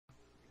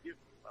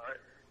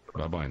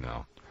Bye-bye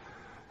now.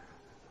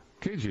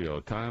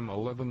 KGO, time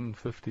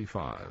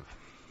 11:55.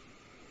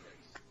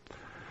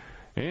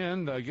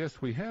 And I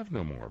guess we have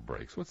no more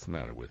breaks. What's the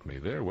matter with me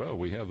there? Well,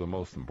 we have the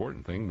most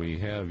important thing. We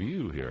have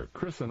you here.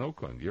 Chris in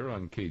Oakland, you're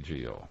on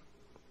KGO.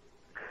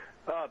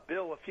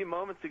 Bill, a few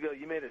moments ago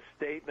you made a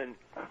statement.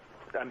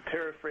 I'm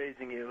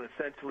paraphrasing you.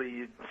 Essentially,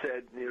 you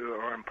said,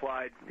 or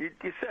implied, you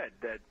said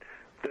that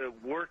the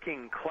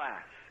working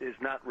class is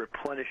not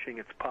replenishing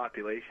its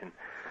population.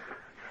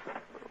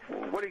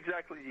 What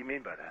exactly do you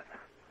mean by that?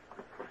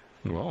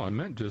 Well, I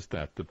meant just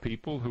that. The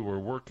people who are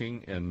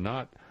working and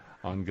not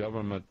on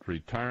government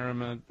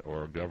retirement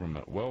or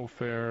government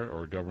welfare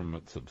or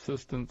government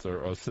subsistence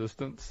or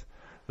assistance,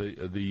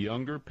 the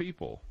younger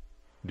people,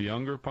 the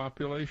younger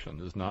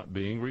population is not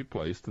being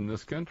replaced in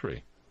this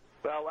country.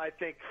 Well, I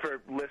think for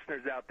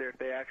listeners out there, if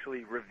they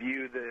actually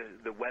review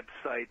the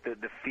website,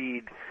 the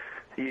feed,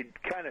 you'd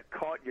kind of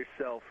caught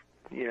yourself,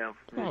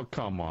 Oh,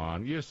 come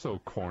on. You're so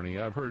corny.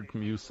 I've heard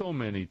from you so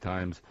many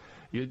times.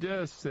 You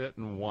just sit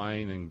and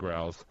whine and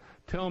grouse.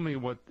 Tell me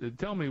what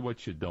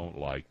you don't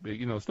like.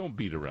 Don't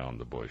beat around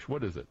the bush.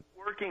 What is it?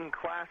 Working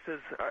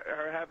classes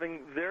are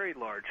having very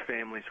large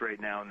families right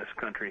now in this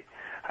country.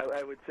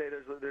 I would say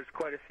there's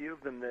quite a few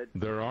of them that...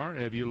 There are?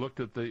 Have you looked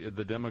at the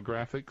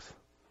demographics?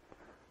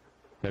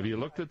 Have you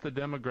looked at the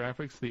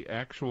demographics, the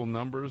actual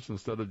numbers,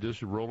 instead of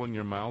just rolling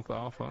your mouth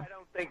off? Huh? I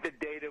don't think the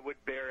data would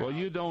bear it Well, out.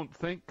 you don't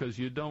think because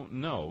you don't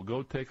know.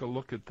 Go take a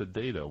look at the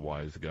data,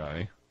 wise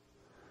guy.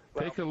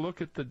 Well, take a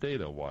look at the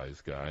data,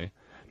 wise guy.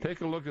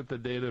 Take a look at the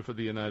data for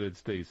the United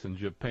States and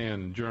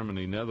Japan,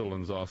 Germany,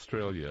 Netherlands,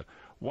 Australia.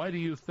 Why do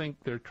you think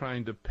they're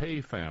trying to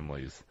pay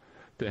families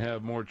to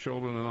have more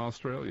children in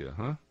Australia,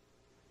 huh?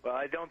 Well,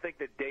 I don't think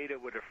the data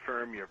would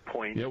affirm your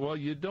point. Yeah, well,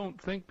 you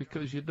don't think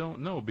because you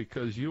don't know,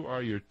 because you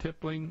are your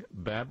tippling,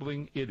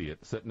 babbling idiot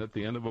sitting at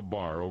the end of a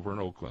bar over in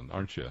Oakland,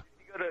 aren't you?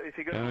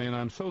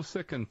 I'm so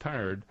sick and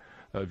tired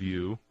of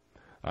you.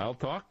 I'll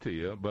talk to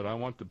you, but I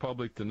want the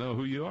public to know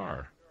who you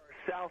are.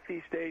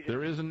 Southeast Asia.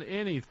 There isn't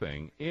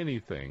anything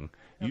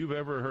you've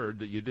ever heard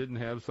that you didn't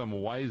have some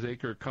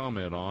wiseacre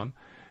comment on,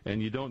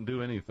 and you don't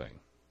do anything.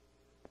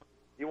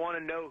 You want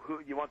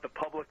the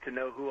public to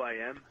know who I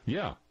am?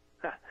 Yeah.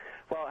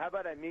 Well, how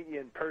about I meet you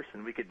in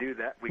person? We could do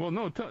that.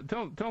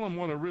 Tell them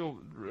what a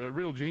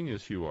real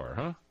genius you are,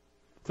 huh?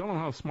 Tell them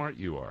how smart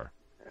you are.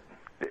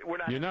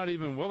 You're not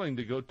even willing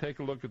to go take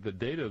a look at the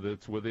data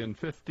that's within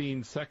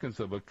 15 seconds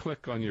of a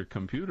click on your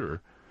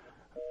computer.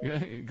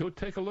 Go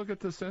take a look at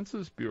the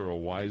Census Bureau,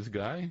 wise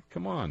guy.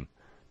 Come on.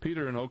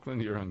 Peter in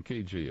Oakland, you're on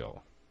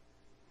KGO.